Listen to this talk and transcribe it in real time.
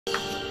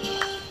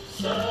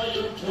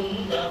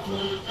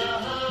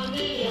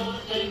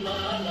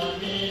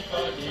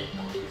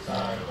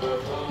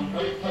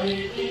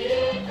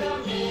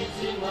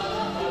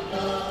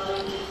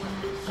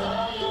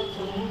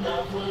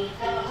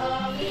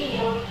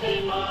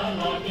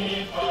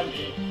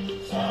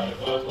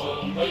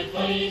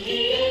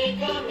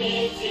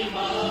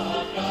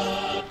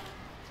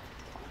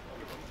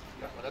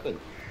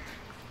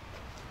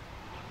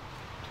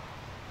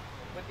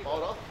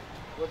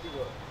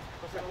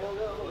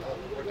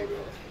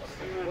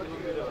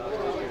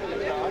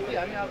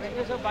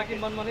बाँकी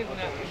मनमा नै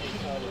गुना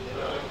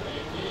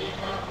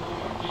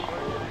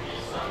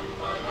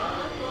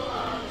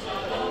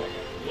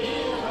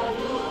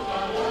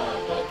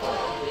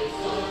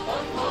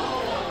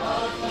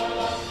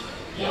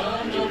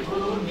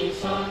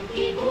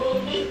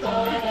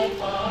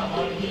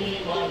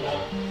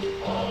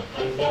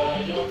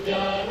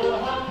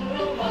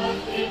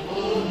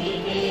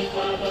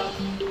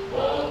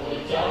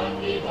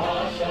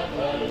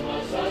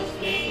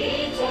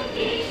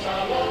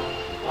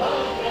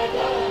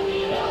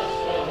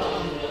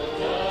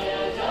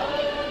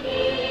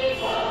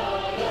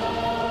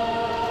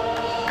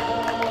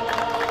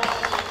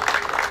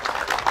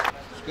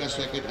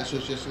Racket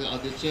Association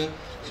अध्यक्ष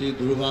श्री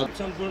ध्रुवबहादुर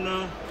सम्पूर्ण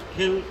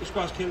खेल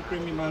स्क्वास खेल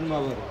प्रेमी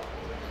महानुभावहरू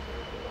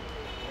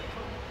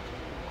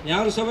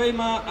यहाँहरू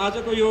सबैमा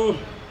आजको यो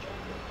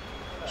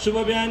शुभ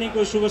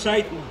बिहानीको शुभ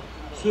साइतमा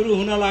सुरु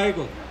हुन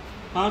लागेको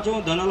 5औं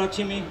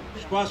धनलक्ष्मी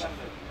स्क्वास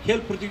खेल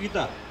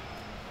प्रतियोगिता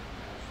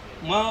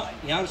म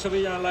यहाँहरू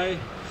सबैजनालाई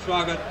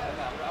स्वागत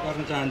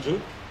गर्न चाहन्छु।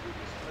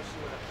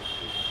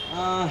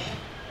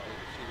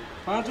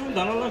 5औं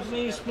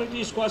धनलक्ष्मी स्मृति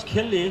स्क्वास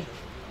खेलले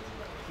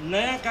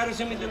नयाँ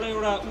कार्यसमितिलाई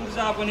एउटा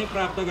ऊर्जा पनि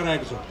प्राप्त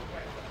गराएको छ।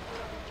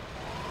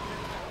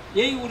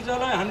 यही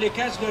ऊर्जालाई हामीले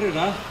क्याच गरेर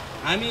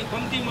हामी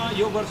कम्तीमा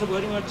यो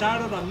वर्षभरिमा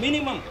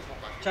मिनिमम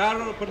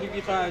 4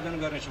 प्रतियोगिता आयोजन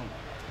गर्नेछौँ।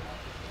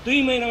 2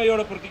 महिनामा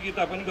एउटा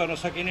प्रतियोगिता पनि गर्न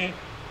सकिने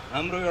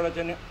हाम्रो एउटा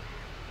चाहिँ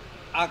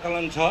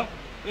आकलन छ।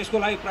 यसको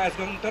लागि प्रयास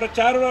गरौँ। तर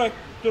 4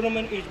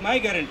 टुर्नामेन्ट इज माई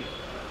ग्यारेन्टी।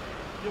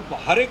 यो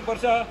हरेक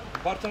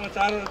वर्षमा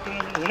 4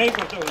 टुर्नामेन्ट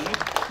हुनैपर्छ भन्ने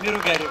मेरो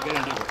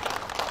ग्यारेन्टी हो।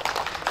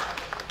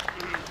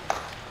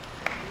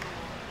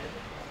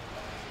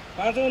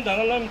 5औं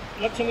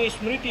धनलक्ष्मी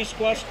स्मृति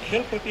स्क्वास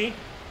खेल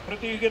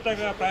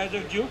प्रतियोगिताका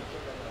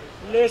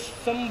प्रायोजकज्यूले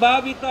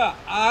सम्भावित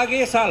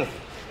आगे साल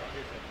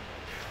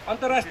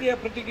अन्तर्राष्ट्रिय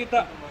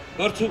प्रतियोगिता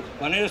गर्छु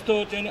भने जस्तो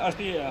चाहिँ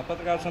अस्ति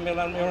पत्रकार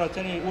सम्मेलनमा एउटा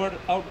चाहिँ वर्ड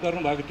आउट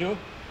गर्नुभएको थियो।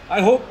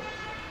 आई होप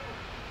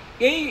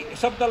यही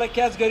शब्दलाई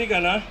क्याच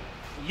गरिकन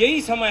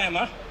यही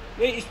समयमा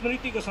यही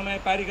स्मृतिको समय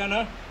पारिकन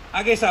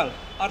आगे साल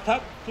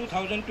अर्थात्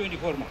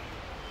 2024 मा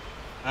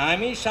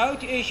हामी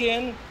साउथ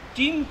एसियन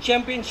टिम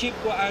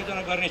च्याम्पियनसिपको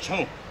आयोजना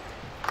गर्नेछौँ।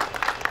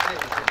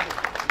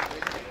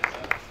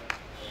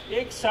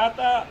 एक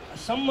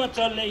सातासम्म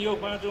चल्ने यो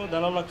 5औं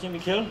धनलक्ष्मी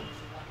खेल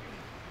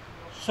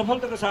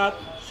सफलताका साथ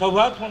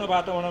सौहार्दपूर्ण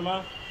वातावरणमा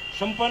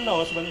सम्पन्न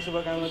होस् भन्ने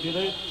शुभकामना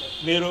दिँदै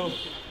मेरो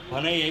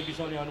भनाइ यही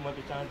बिसाउने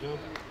अनुमति चाहन्छु।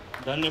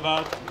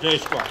 धन्यवाद। जय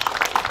स्क्वास।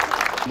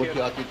 मुख्य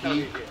अतिथि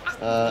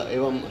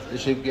एवं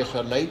ऋषभ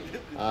सरलाई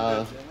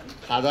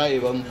खादा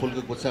एवं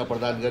फुलको गुच्छा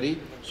प्रदान गरी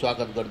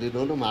स्वागत गरिदिनु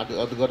हुन म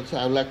अनुरोध गर्छु।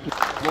 आई वुड लाइक टु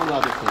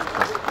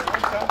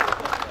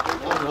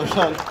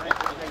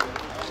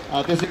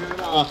त्यसै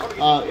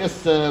यस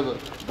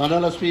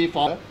धनलक्ष्मी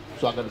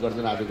स्वागत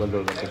गरिदिनु आजको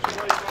अनुरोध गर्दछु।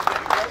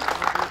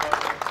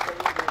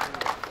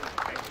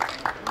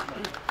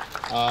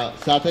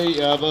 साथै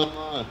अब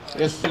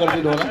यस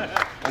गरिदिनु होला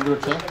अनुरोध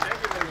छ।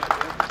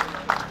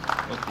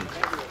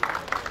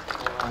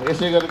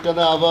 यसै गरिकन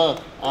अब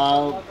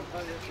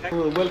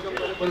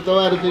वेलकम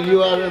तपाईँहरू चाहिँ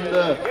युवा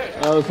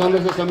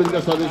संरक्षण समितिका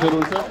सदस्यहरू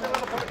हुन्छ।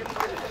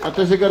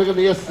 त्यसै गरिकन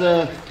यस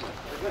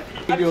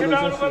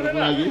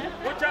लागि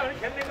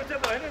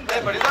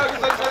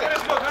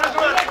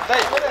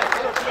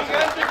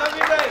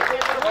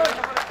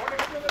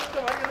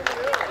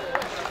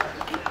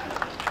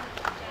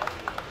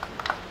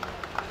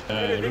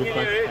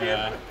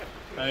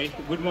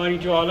Good morning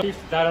to all of you.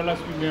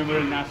 Dhanalakshmi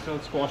Memorial National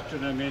Squash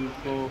Tournament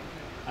को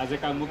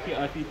आजका मुख्य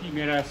अतिथि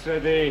मेरा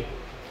श्रद्धेय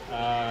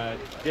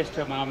ज्येष्ठ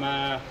मामा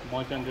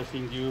मचन्द्र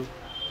सिंहज्यू,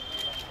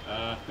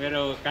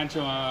 मेरो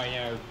कान्छोमा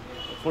यहाँ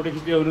फोटो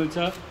खिच्दै हुनुहुन्छ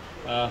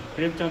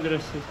प्रेमचन्द्र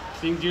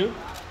सिंहज्यू,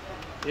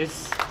 यस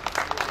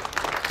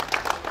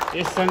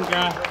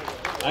सङ्घका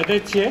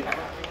अध्यक्ष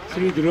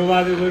श्री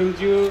ध्रुवबहादुर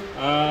गुरुङज्यू,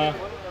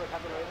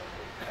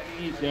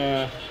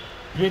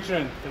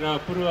 भेटरन र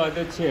पूर्व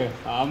अध्यक्ष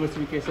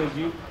अमरकेशर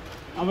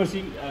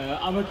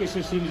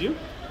सिंहज्यू,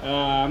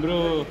 हाम्रो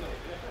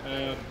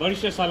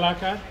वरिष्ठ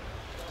सल्लाहकार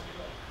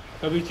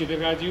कवि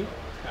चित्रकारज्यू,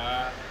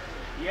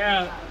 यहाँ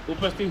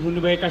उपस्थित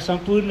हुनुभएका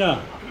सम्पूर्ण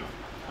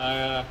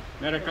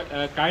मेरा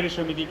कार्य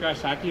समितिका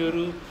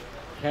साथीहरू,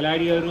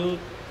 खेलाडीहरू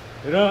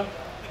र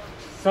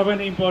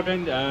सबैभन्दा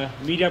इम्पोर्टेन्ट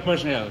मिडिया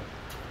पर्सनल,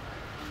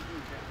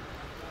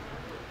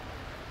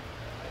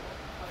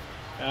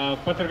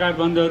 पत्रकार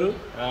बन्धुहरू,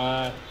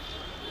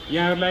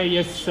 यहाँहरूलाई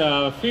यस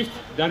 5th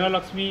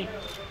धनलक्ष्मी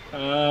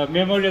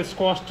मेमोरियल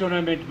स्क्वास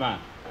टुर्नामेन्टमा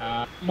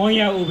म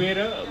यहाँ उभिएर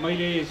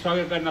मैले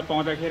स्वागत गर्न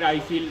पाउँदाखेरि I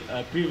feel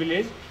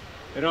privilege.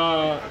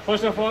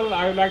 First of all,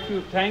 I would like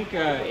to thank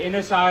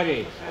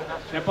NSRA,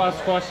 Nepal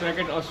Squash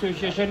Racket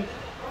Association,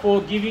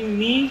 for giving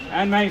me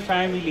and my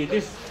family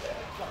this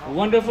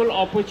wonderful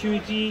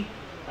opportunity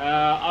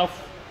of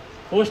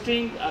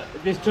hosting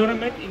this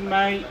tournament in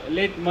my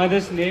late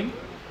mother's name.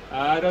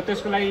 र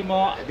त्यसको लागि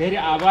म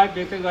धेरै आभार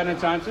व्यक्त गर्न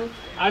चाहन्छु।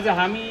 आज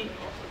हामी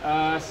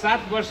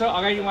 7 वर्ष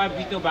अगाडि उहाँ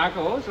बित्नु भएको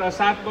हो र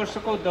 7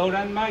 वर्षको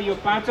दौरानमा यो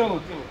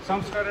 5औं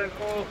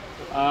संस्करणको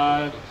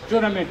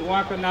टुर्नामेन्ट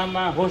उहाँको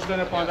नाममा होस्ट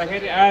गर्न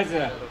पाउँदाखेरि आज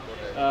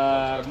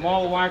म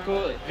उहाँको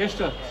ज्येष्ठ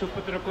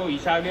सुपुत्रको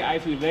हिसाबले आई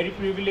फिल भेरी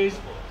प्रिभिलेज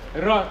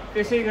र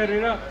त्यसै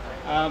गरेर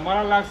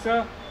मलाई लाग्छ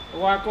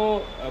उहाँको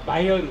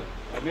भाइहरू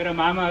मेरो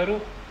मामाहरू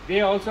they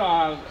also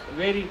are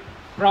very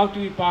proud to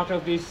be part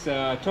of this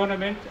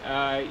tournament.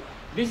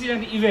 This is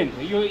an event.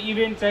 Your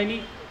event,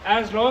 Chani,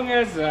 as long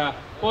as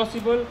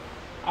possible,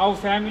 our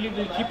family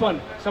will keep on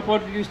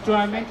supporting this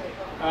tournament,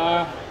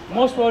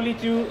 most probably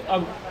to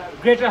a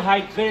greater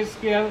height, greater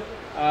scale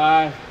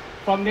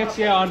from next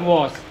year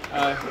onwards.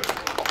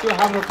 To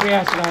have a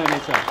प्रयास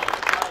रहनेछ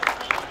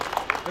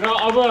र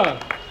अब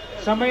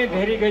समय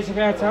धेरै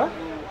गइसकेको छ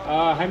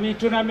हामी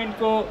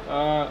टुर्नामेन्टको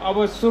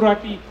अब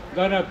सुरुवाती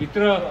गर्न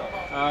भित्र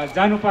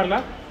जानु पर्ला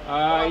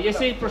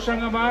यसै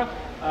प्रसङ्गमा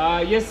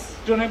यस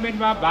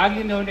टुर्नामेन्टमा भाग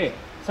लिन हुने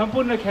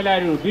सम्पूर्ण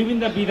खेलाडीहरू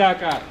विभिन्न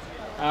विधाका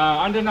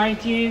under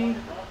 19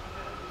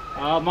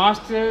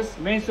 masters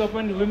men's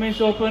open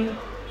women's open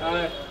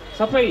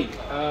सबै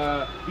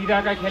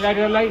विधाका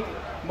खेलाडीहरूलाई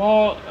म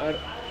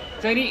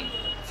चाहिँ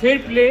फेयर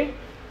प्ले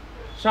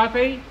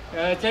साथै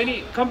चाहिँ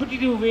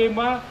कम्पिटिटिभ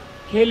वेमा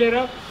खेलेर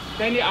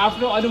चाहिँ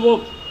आफ्नो अनुभव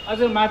अझ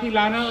माथि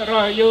लान र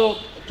यो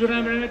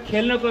टुर्नामेन्टमा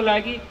खेल्नको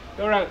लागि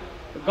एउटा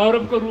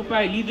गौरवको रूपमा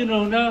लिदिनु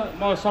हुन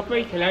म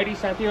सबै खेलाडी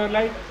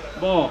साथीहरूलाई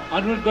म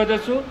अनुरोध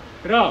गर्दछु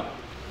र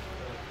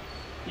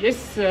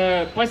यस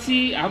पछि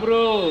हाम्रो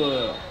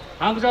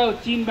हाङजाउ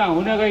चीनमा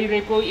हुन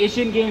गइरहेको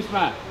एसियन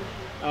गेम्समा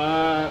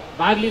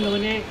भाग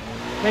लिनुहुने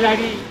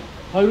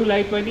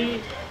खेलाडीहरूलाई पनि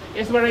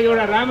यसबाट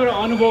एउटा राम्रो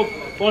अनुभव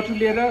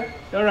बटुलेर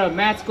एउटा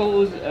म्याचको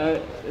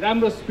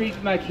राम्रो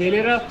स्पिडमा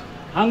खेलेर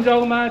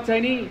हाङजाउमा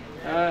चाहिँ नि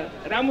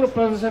राम्रो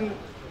प्रदर्शन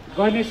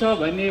गर्नेछ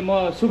भन्ने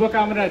म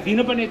शुभकामना दिन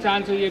पनि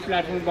चाहन्छु यो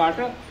प्लेटफर्मबाट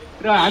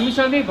र हामी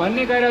सधैँ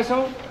भन्ने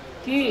गरेछौँ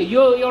कि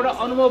यो एउटा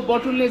अनुभव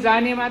बटुल्ने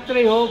जाने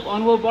मात्रै हो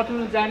अनुभव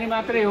बटुल्न जाने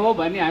मात्रै हो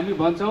भन्ने हामी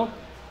भन्छौँ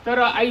तर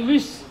I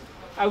wish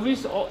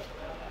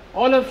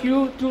all of you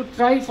to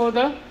try for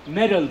the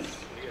medals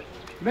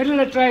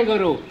try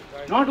गरौँ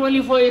not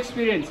only for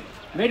experience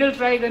medal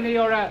try गर्ने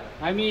एउटा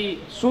हामी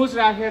सोच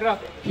राखेर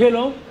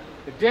खेलौँ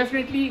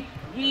definitely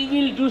we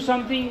will do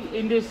something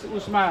in this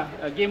उसमा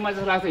गेममा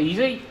जस्तो लाग्छ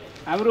हिजै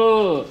हाम्रो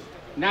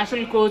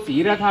नेसनल कोच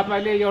हिरा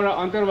थापाले एउटा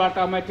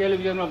अन्तर्वार्तामा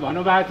टेलिभिजनमा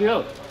भन्नुभएको थियो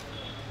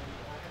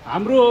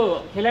हाम्रो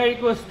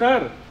खेलाडीको स्तर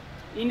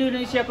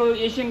इन्डोनेसियाको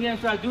एसियन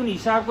गेम्समा जुन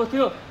हिसाबको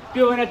थियो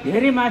त्योभन्दा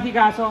धेरै माथि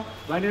गएको छ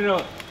भनेर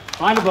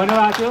उहाँले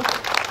भन्नुभएको थियो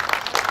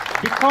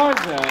because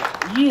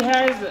he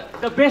has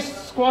the best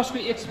स्क्वासको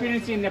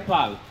experience in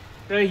Nepal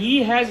र he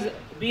has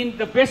been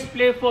the best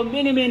player for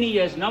many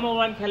years. Number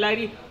 1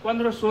 खेलाडी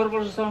 15-16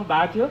 वर्षसम्म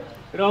भएको थियो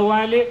र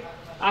उहाँले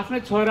आफ्नो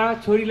छोरा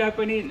छोरीलाई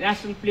पनि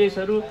नेसनल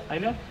प्लेयर्सहरू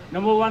हैन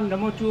नम्बर 1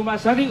 नम्बर 2 मा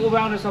सधैँ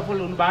उभाउन सफल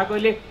हुनु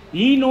भएकोले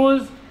he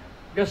knows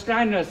the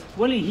standards.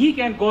 Only he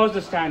can gauge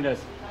the standards.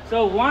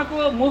 So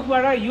उहाँको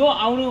मुखबाट यो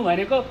आउनु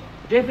भनेको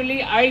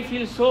definitely I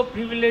feel so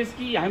privileged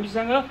कि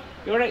हामीसँग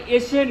एउटा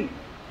एसियन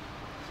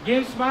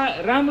गेम्समा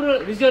राम्रो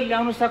रिजल्ट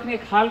ल्याउन सक्ने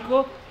खालको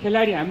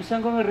खेलाडी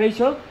हामीसँग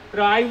रहेछ र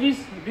I wish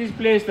this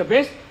players the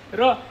best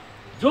र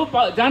जो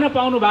जान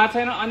पाउनु भएको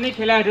छैन अन्य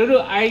खेलाडीहरू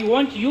I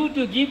want you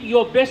to give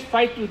your best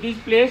fight to this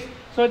players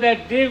so that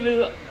they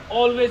will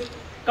always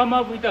come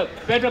up with a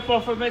better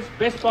performance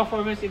best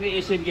performance in the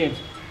Asian games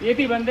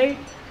यति भन्दै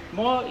म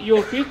यो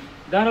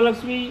 5th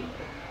धनलक्ष्मी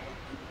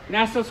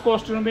नेसनल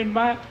स्क्वास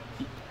टुर्नामेन्टमा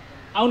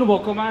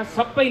आउनुभएकोमा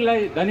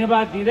सबैलाई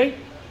धन्यवाद दिँदै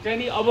चाहिँ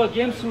नि अब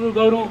गेम सुरु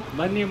गरौँ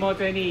भन्ने म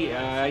चाहिँ नि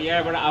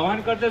यहाँबाट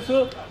आह्वान गर्दछु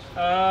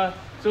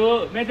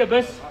So may the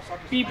best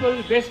people,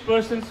 best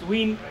persons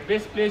win,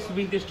 best players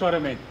win this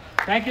tournament.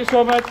 Thank you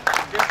so much.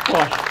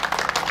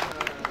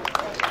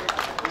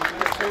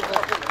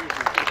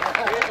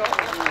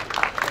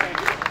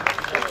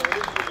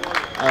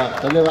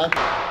 धन्यवाद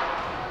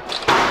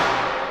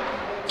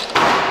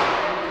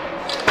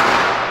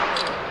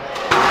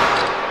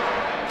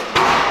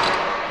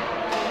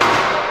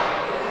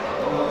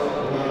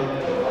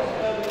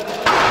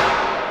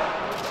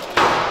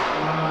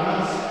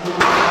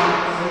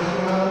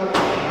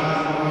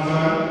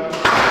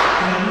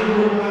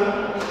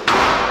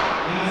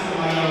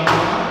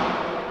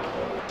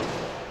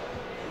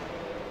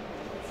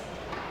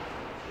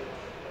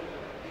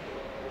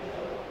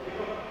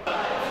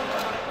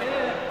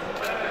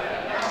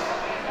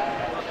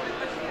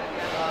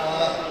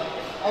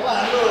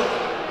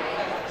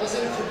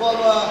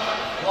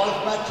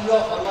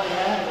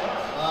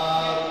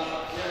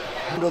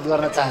अनुरोध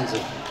गर्न चाहन्छु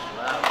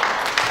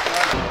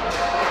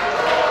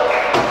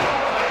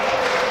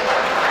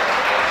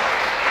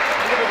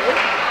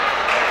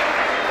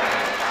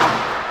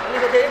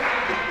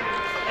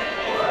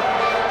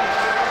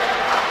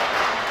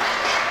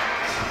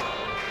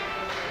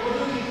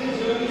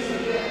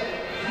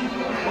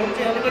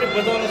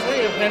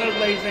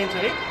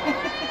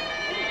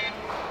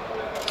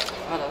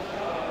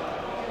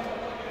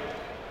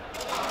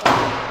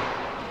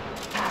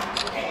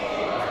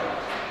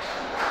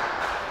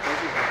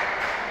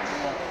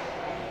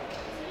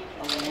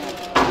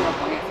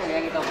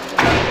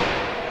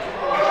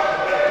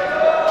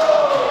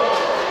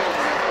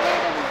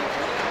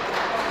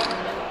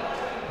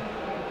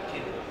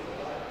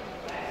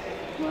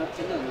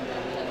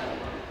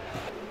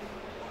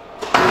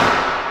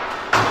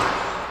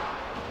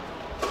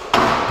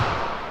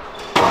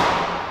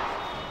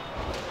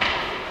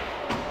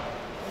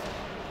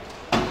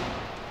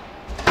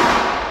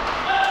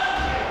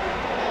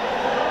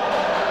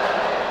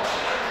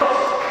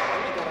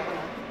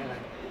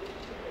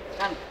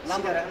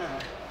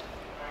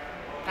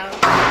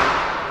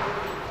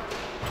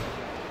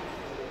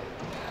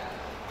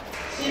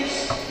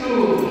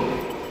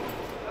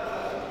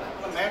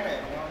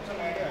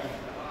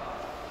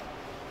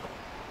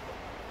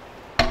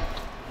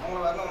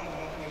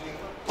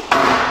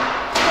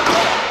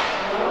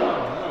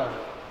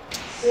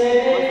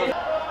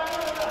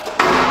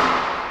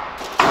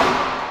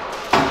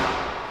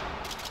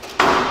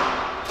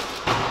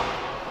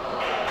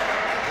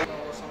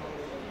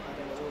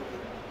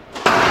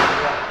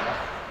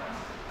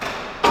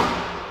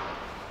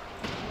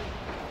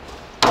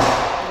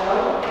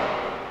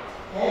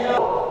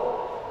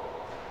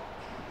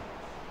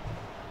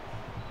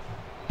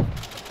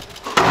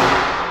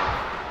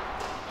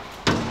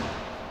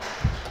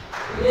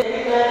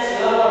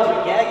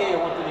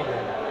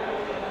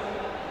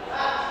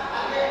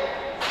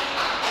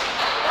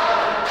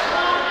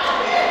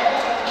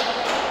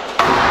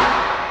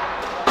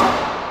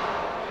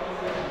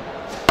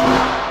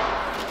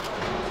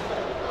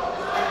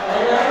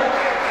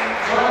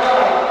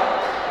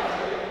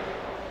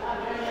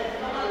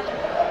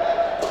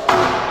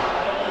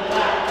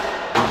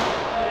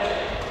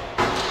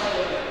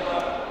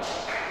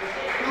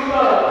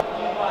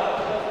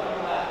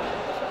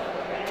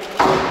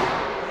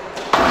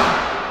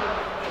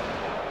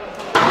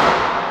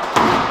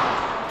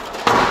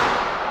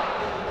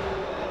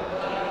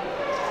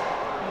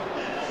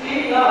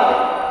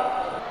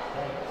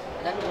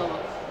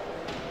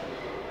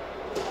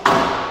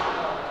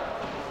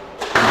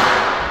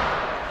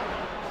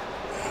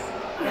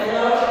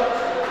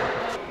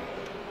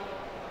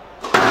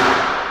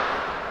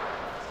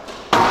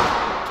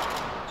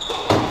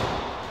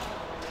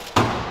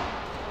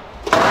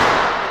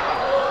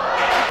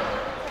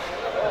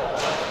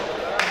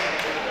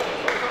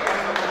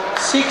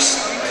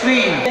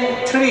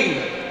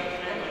 6-3.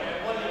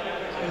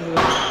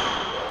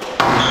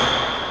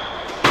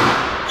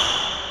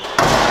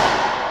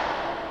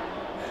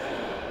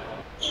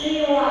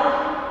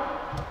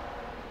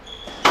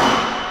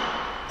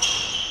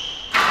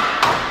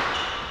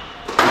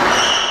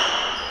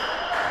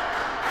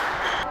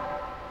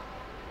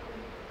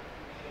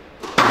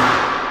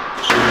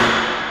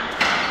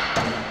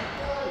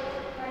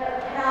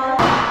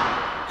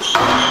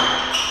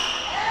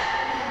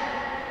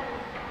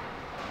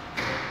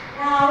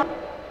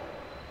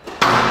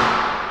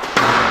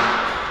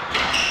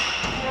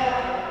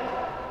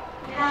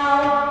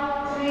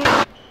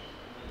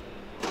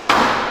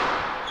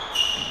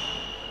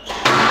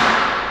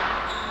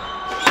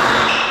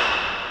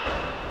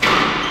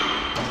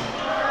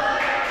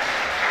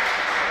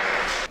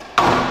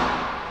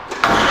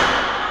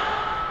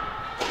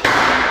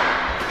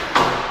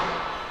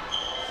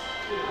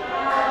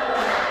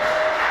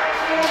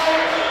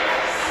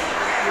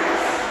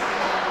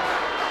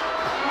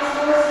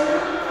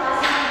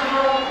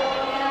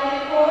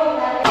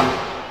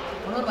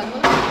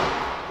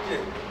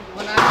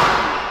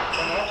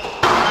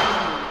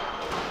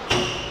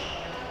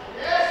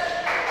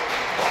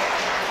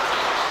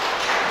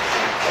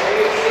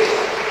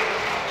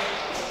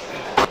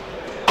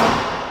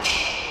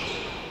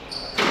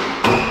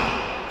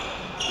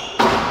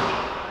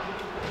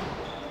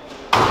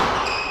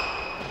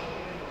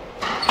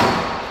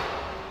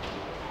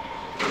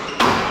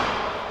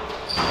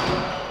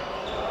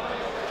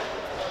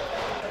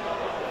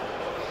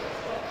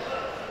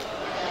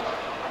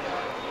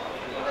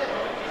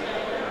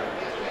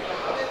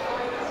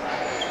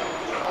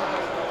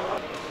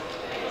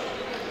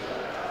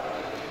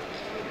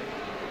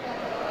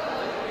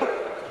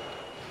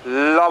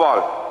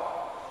 Love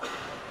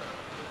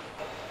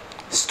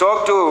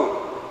Stroke to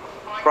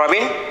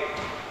Praveen.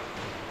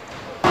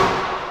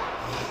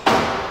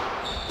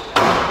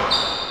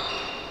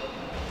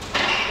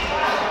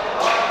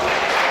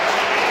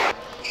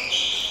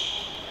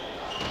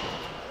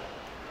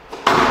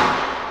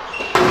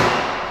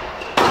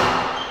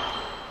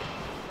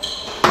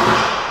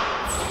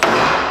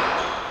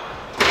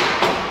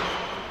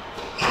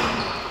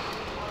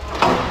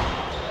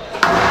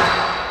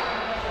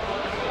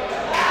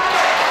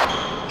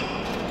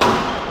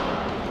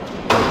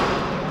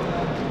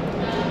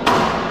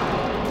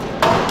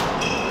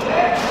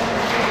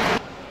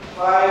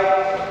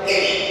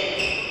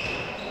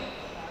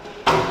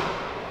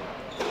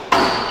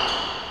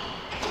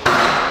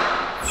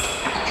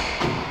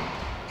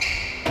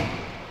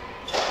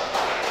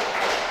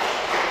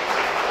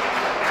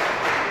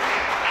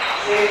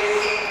 And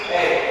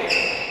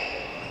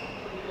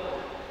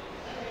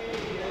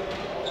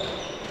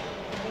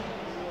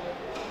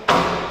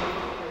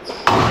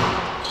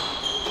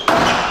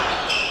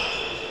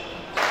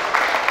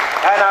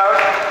out.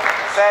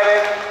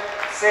 7,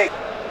 6.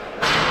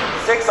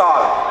 6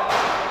 all.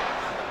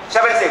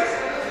 7, 6.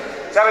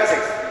 7,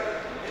 6.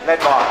 Net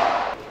ball.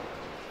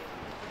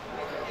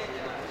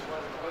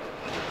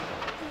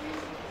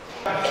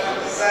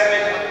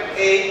 7,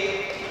 8.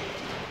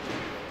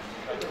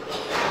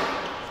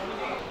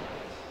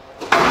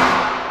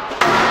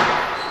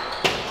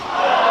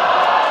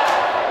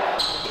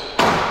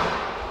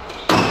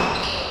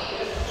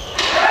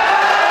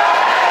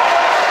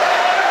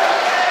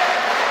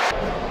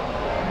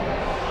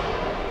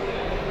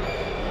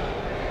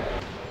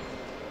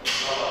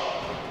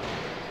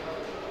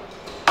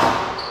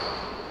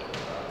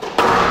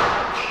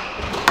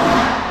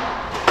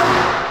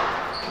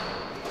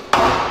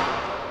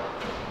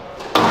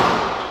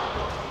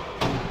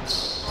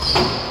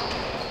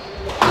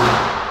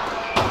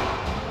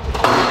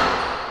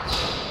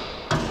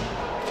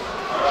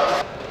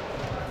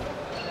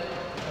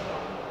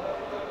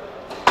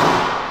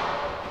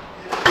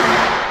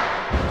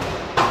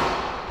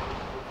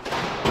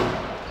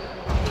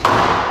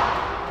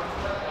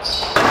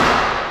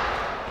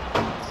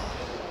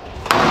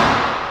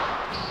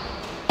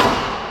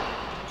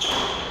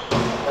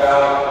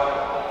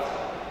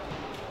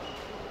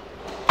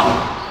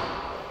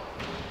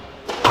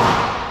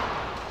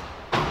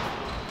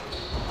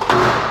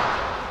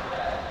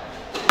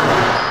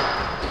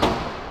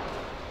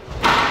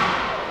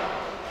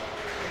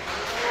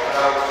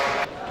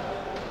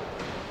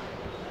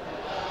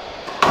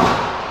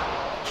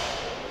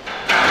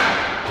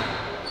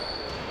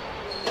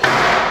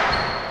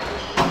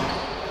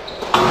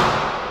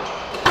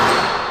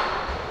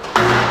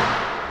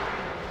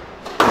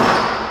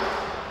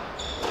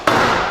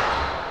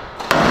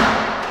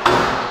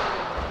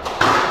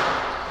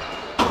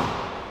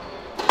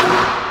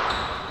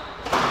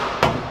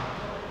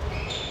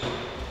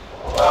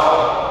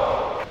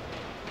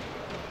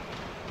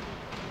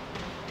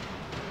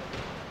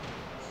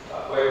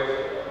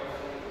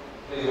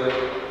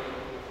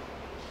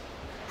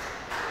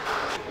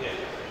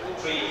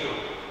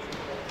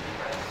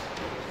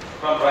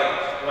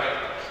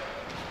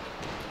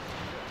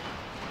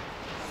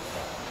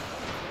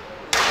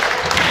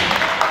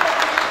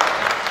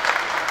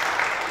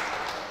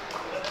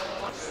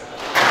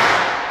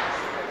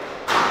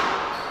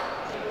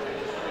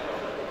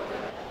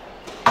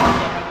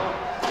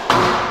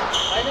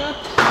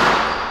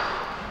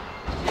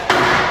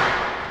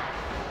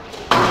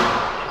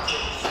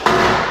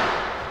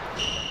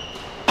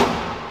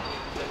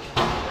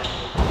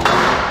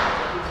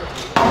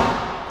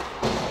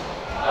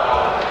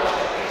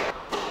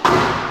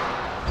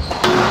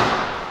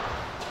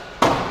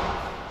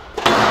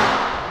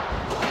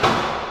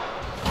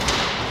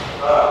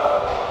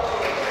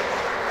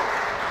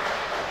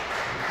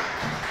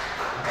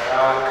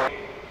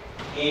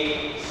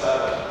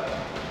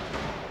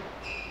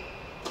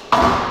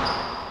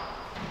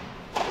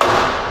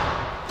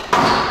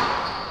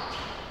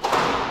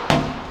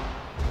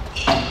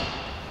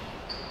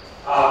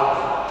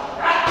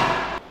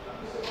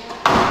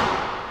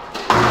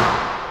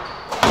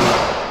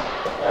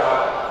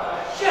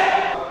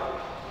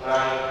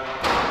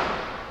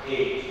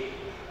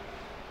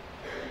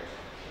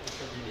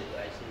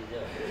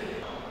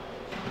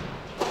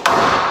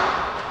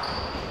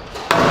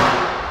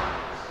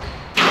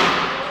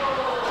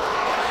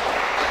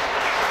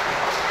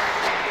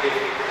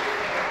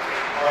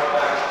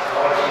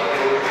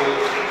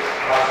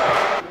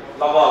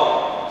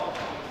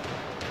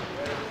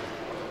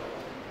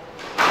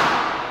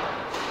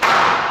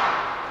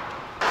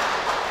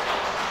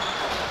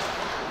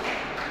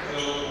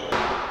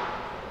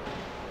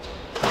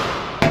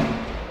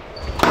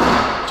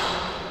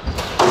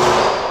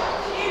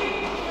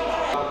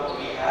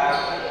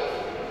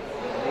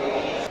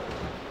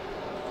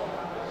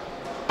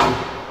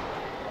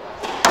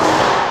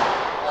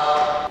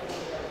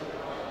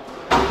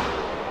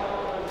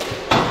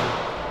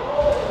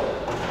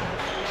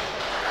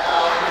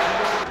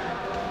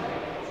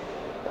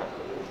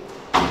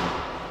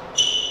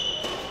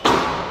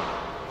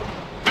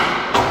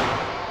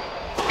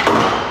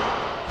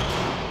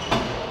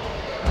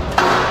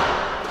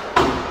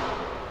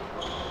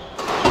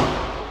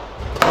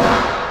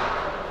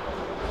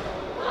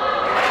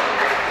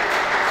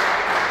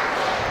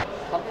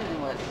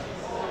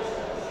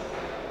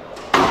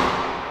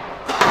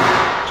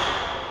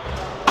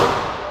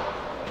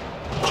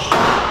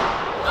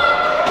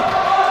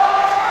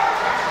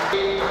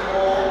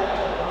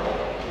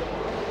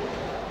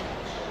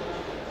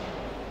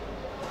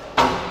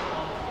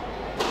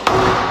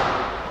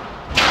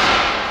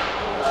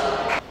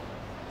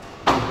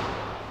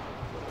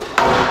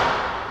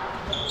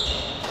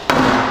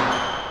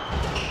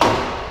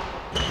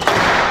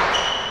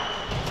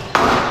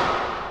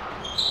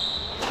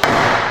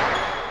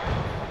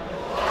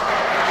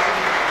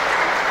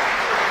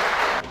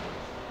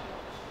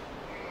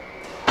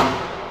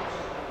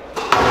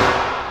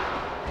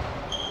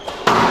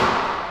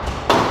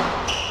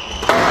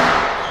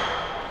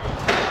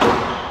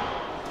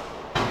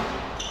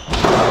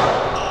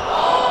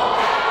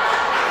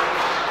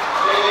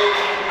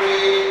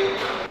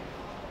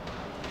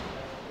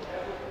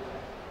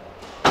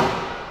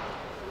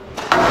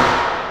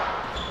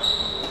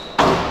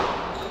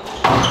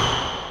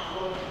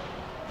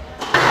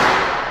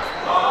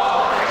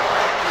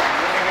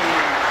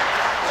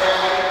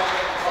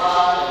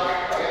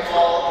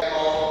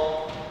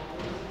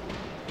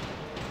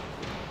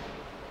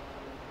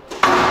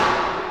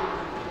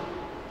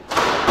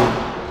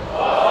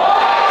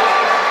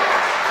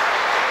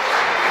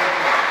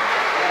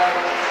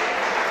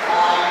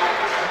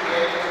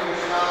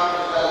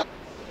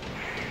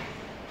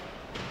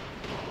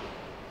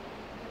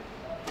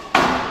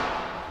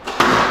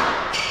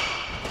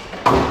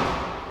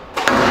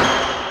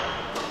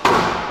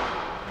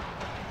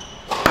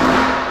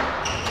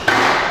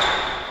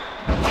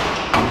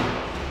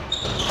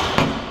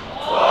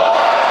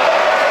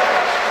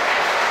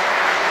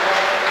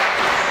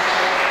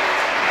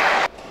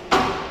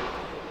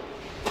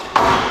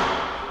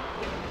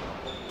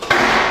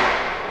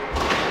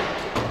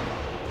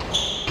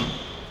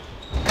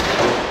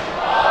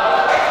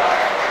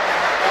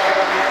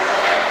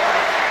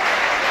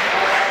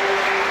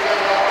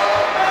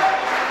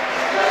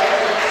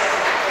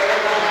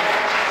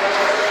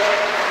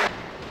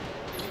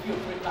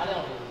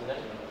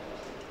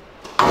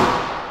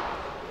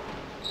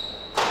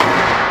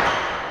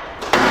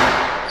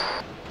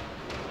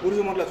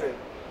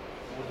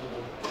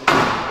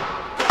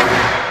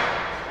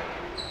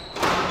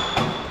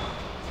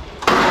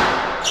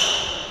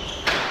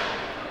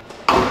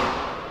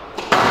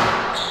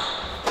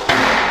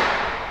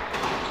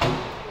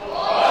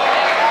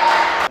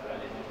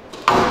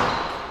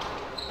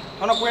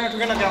 Anak gue yang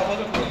juga nak apa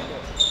tu?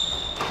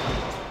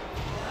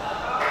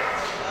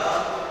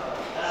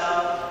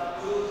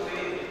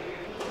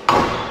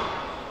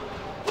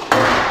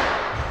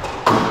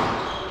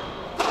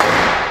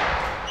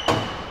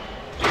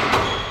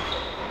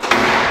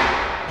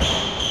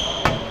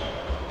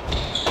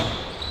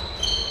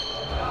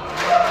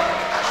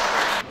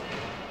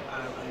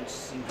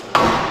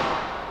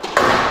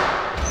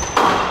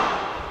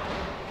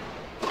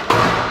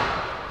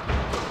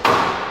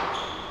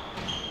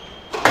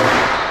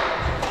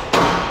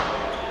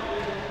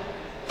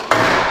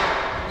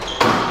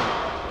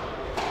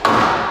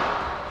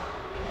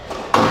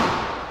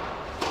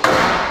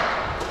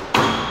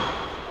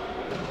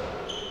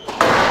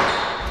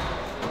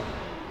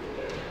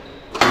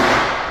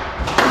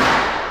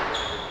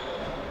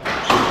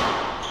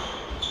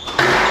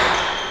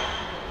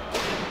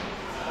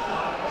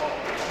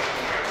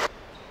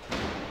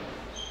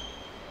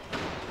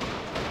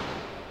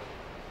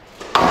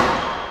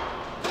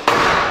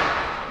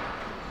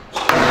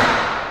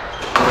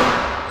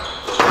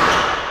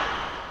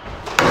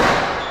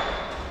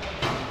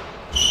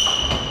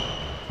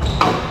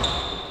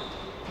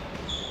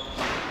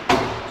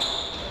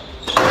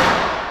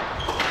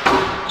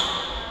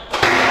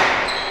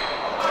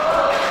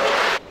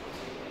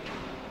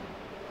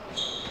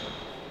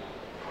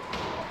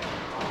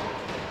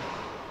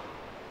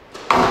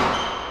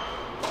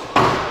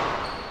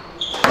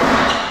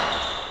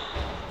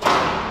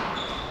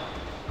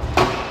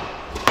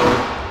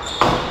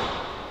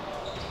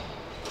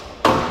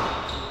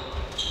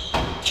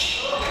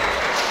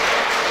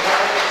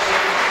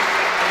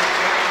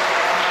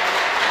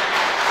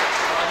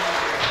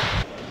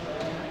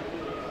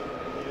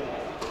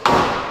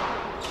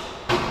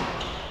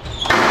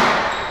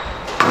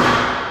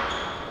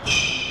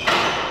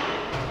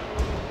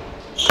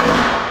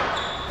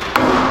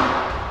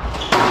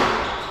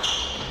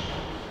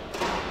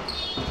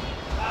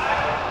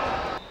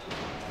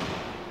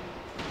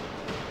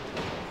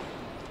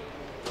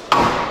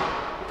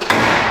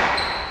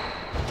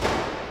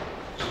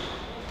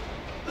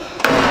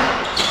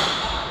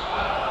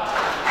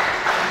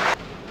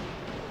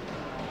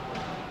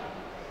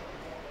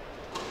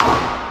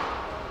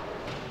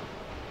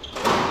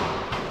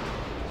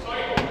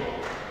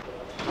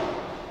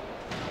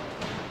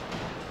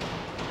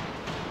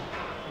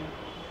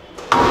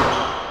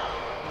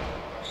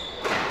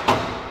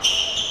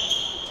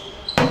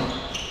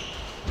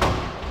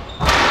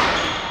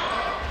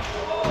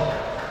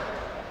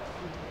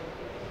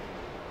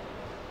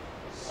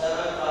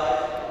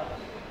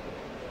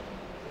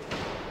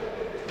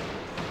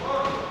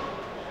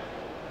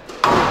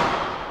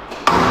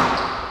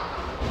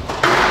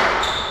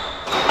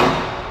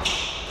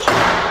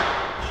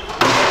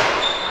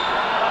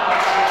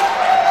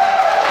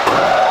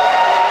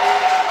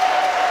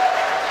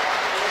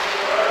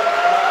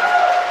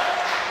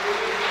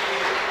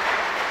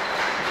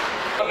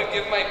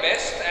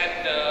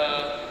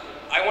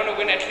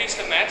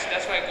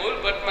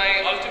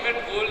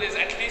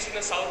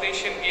 South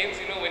Asian Games,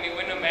 you know, when you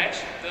win a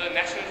match, the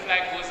national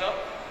flag goes up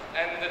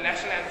and the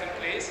national anthem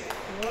plays.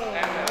 And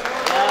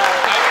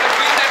I want to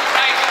feel that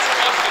pride in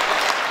sport.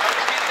 I want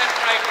to feel that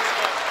pride in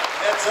sport.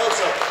 That's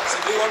also. So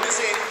do you want to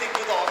say anything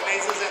to the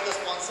organizers and the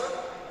sponsor?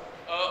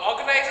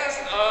 Organizers,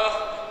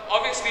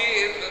 obviously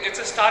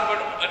it's a start, but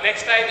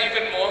next time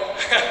even more.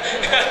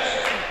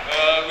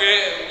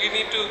 We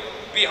need to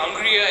be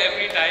hungrier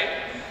every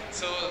time.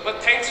 So,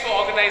 but thanks for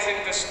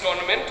organizing this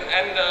tournament.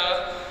 And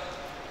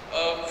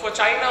for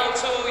China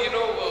also, you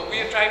know, we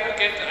are trying to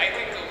get, I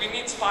think we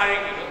need sparring,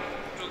 you know,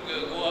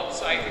 to go up.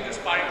 So I think the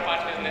sparring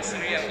partner is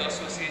necessary, and the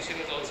association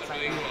is also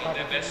doing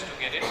their best to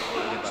get it.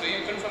 So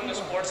even from the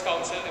sports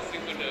council, if we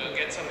could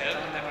get some help,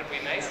 that would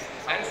be nice.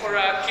 And for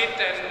our kit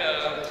and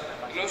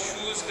you know,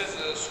 shoes, because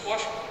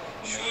squash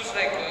shoes,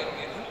 like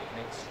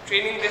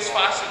training this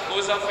fast, it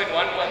goes up in 1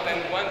 month.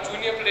 And one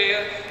junior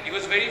player, he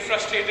was very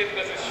frustrated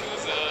because his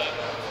shoes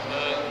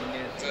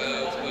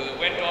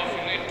went off, you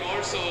know, it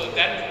tore. So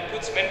that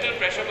puts mental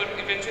pressure, but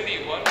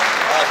eventually he won.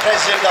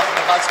 President of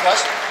Nepal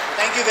Squash,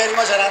 thank you very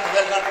much, Anand.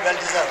 Well done, well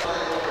deserved.